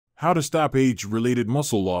How to stop age-related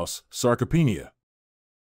muscle loss, sarcopenia.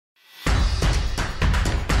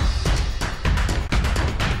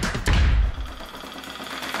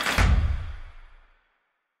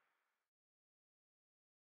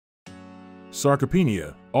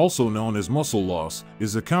 Sarcopenia, also known as muscle loss,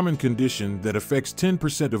 is a common condition that affects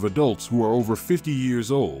 10% of adults who are over 50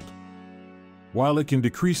 years old. While it can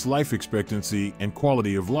decrease life expectancy and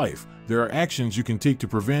quality of life, there are actions you can take to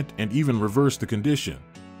prevent and even reverse the condition.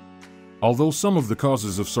 Although some of the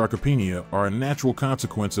causes of sarcopenia are a natural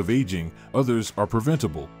consequence of aging, others are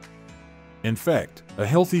preventable. In fact, a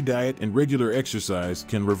healthy diet and regular exercise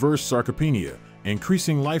can reverse sarcopenia,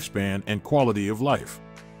 increasing lifespan and quality of life.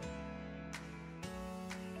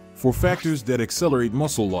 For factors that accelerate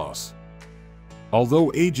muscle loss.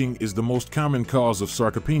 Although aging is the most common cause of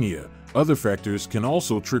sarcopenia, other factors can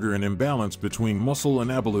also trigger an imbalance between muscle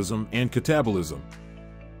anabolism and catabolism.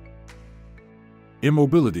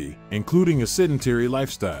 Immobility, including a sedentary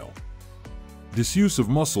lifestyle. Disuse of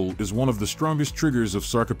muscle is one of the strongest triggers of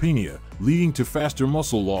sarcopenia, leading to faster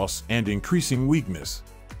muscle loss and increasing weakness.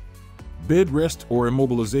 Bed rest or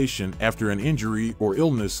immobilization after an injury or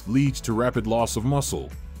illness leads to rapid loss of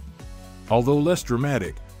muscle. Although less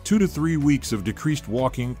dramatic, 2 to 3 weeks of decreased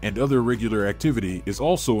walking and other regular activity is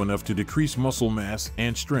also enough to decrease muscle mass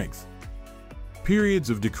and strength.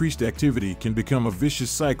 Periods of decreased activity can become a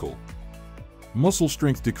vicious cycle. Muscle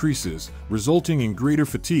strength decreases, resulting in greater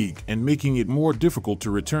fatigue and making it more difficult to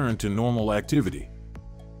return to normal activity.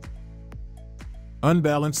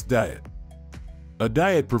 Unbalanced diet. A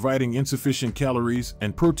diet providing insufficient calories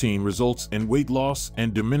and protein results in weight loss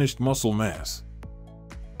and diminished muscle mass.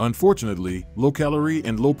 Unfortunately, low-calorie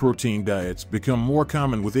and low-protein diets become more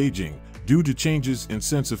common with aging due to changes in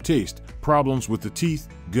sense of taste, problems with the teeth,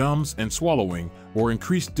 gums, and swallowing, or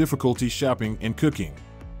increased difficulty shopping and cooking.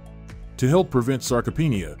 To help prevent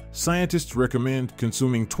sarcopenia, scientists recommend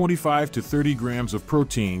consuming 25 to 30 grams of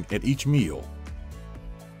protein at each meal.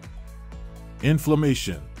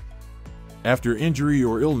 Inflammation. After injury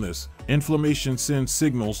or illness, inflammation sends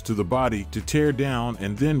signals to the body to tear down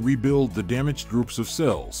and then rebuild the damaged groups of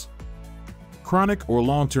cells. Chronic or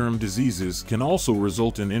long-term diseases can also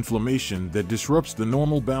result in inflammation that disrupts the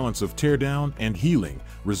normal balance of teardown and healing,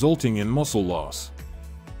 resulting in muscle loss.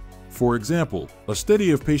 For example, a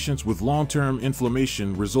study of patients with long-term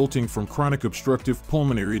inflammation resulting from chronic obstructive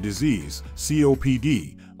pulmonary disease,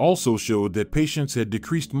 COPD, also showed that patients had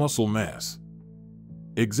decreased muscle mass.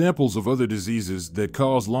 Examples of other diseases that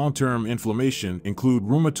cause long-term inflammation include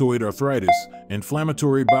rheumatoid arthritis,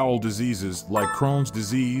 inflammatory bowel diseases like Crohn's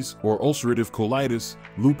disease or ulcerative colitis,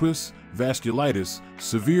 lupus, vasculitis,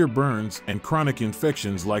 severe burns, and chronic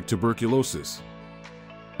infections like tuberculosis.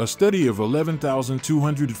 A study of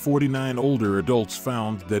 11,249 older adults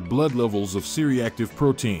found that blood levels of C-reactive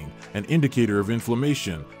protein, an indicator of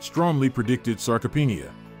inflammation, strongly predicted sarcopenia.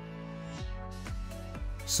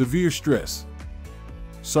 Severe stress.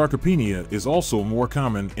 Sarcopenia is also more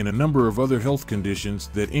common in a number of other health conditions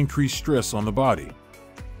that increase stress on the body.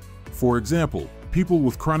 For example, people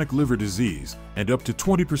with chronic liver disease and up to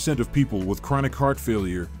 20% of people with chronic heart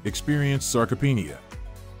failure experience sarcopenia.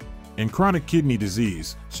 In chronic kidney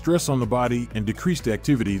disease, stress on the body and decreased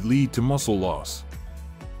activity lead to muscle loss.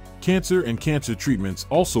 Cancer and cancer treatments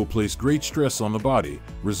also place great stress on the body,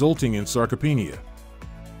 resulting in sarcopenia.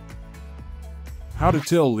 How to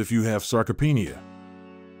tell if you have sarcopenia.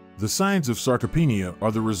 The signs of sarcopenia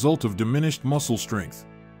are the result of diminished muscle strength.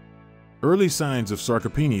 Early signs of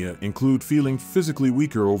sarcopenia include feeling physically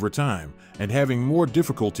weaker over time and having more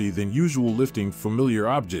difficulty than usual lifting familiar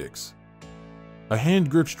objects. A hand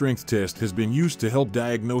grip strength test has been used to help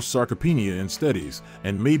diagnose sarcopenia in studies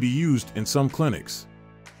and may be used in some clinics.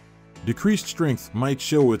 Decreased strength might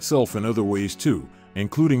show itself in other ways too,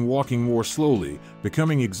 including walking more slowly,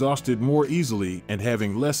 becoming exhausted more easily, and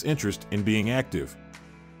having less interest in being active.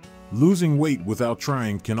 Losing weight without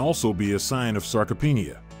trying can also be a sign of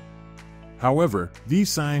sarcopenia. However, these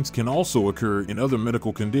signs can also occur in other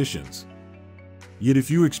medical conditions. Yet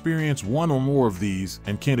if you experience one or more of these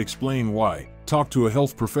and can't explain why, talk to a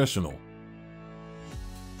health professional.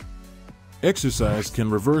 Exercise can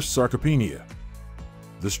reverse sarcopenia.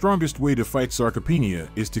 The strongest way to fight sarcopenia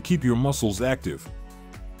is to keep your muscles active.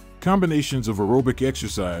 Combinations of aerobic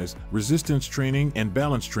exercise, resistance training, and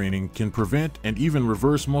balance training can prevent and even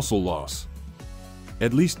reverse muscle loss.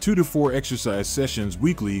 At least 2 to 4 exercise sessions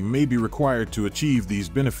weekly may be required to achieve these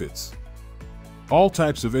benefits. All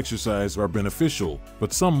types of exercise are beneficial,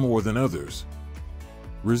 but some more than others.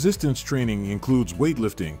 Resistance training includes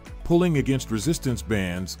weightlifting, pulling against resistance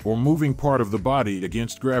bands, or moving part of the body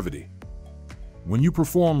against gravity. When you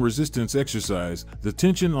perform resistance exercise, the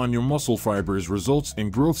tension on your muscle fibers results in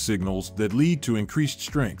growth signals that lead to increased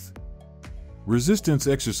strength. Resistance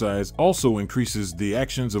exercise also increases the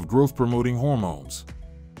actions of growth-promoting hormones.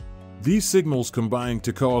 These signals combine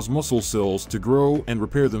to cause muscle cells to grow and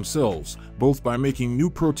repair themselves, both by making new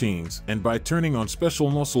proteins and by turning on special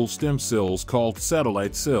muscle stem cells called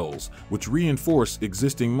satellite cells, which reinforce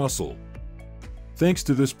existing muscle. Thanks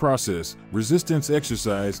to this process, resistance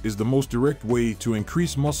exercise is the most direct way to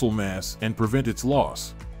increase muscle mass and prevent its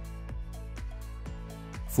loss.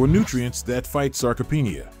 For nutrients that fight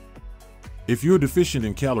sarcopenia. If you're deficient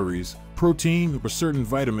in calories, protein, or certain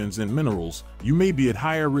vitamins and minerals, you may be at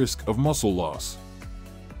higher risk of muscle loss.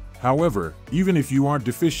 However, even if you aren't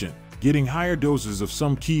deficient, getting higher doses of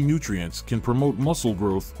some key nutrients can promote muscle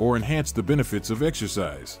growth or enhance the benefits of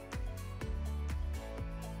exercise.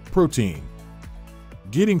 Protein.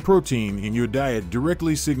 Getting protein in your diet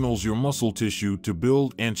directly signals your muscle tissue to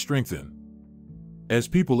build and strengthen. As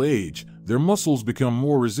people age, their muscles become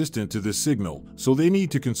more resistant to this signal, so they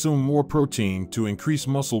need to consume more protein to increase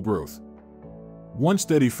muscle growth. One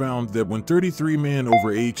study found that when 33 men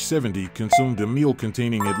over age 70 consumed a meal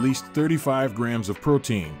containing at least 35 grams of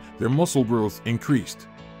protein, their muscle growth increased.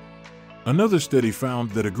 Another study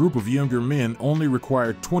found that a group of younger men only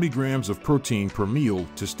required 20 grams of protein per meal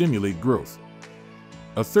to stimulate growth.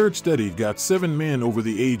 A third study got 7 men over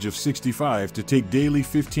the age of 65 to take daily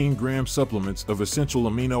 15-gram supplements of essential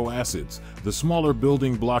amino acids, the smaller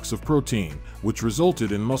building blocks of protein, which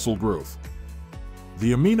resulted in muscle growth.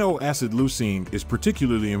 The amino acid leucine is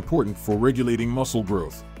particularly important for regulating muscle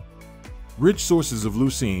growth. Rich sources of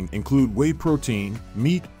leucine include whey protein,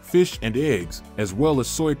 meat, fish, and eggs, as well as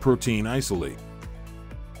soy protein isolate.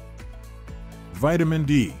 Vitamin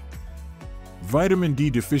D. Vitamin D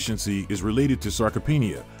deficiency is related to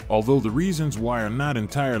sarcopenia, although the reasons why are not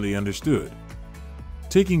entirely understood.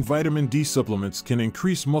 Taking vitamin D supplements can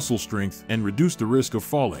increase muscle strength and reduce the risk of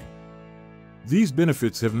falling. These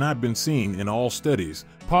benefits have not been seen in all studies,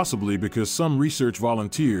 possibly because some research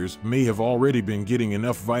volunteers may have already been getting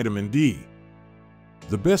enough vitamin D.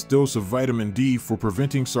 The best dose of vitamin D for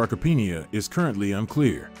preventing sarcopenia is currently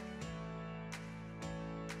unclear.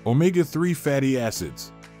 Omega-3 fatty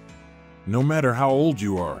acids. No matter how old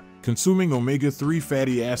you are, consuming omega-3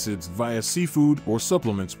 fatty acids via seafood or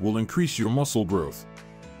supplements will increase your muscle growth.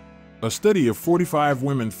 A study of 45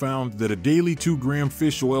 women found that a daily 2-gram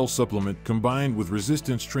fish oil supplement combined with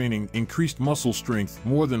resistance training increased muscle strength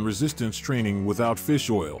more than resistance training without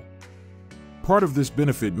fish oil. Part of this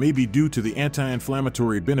benefit may be due to the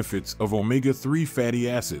anti-inflammatory benefits of omega-3 fatty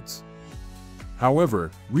acids.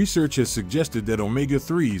 However, research has suggested that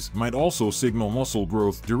omega-3s might also signal muscle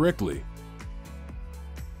growth directly.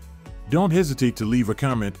 Don't hesitate to leave a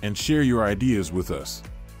comment and share your ideas with us.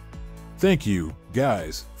 Thank you,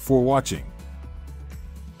 guys, for watching.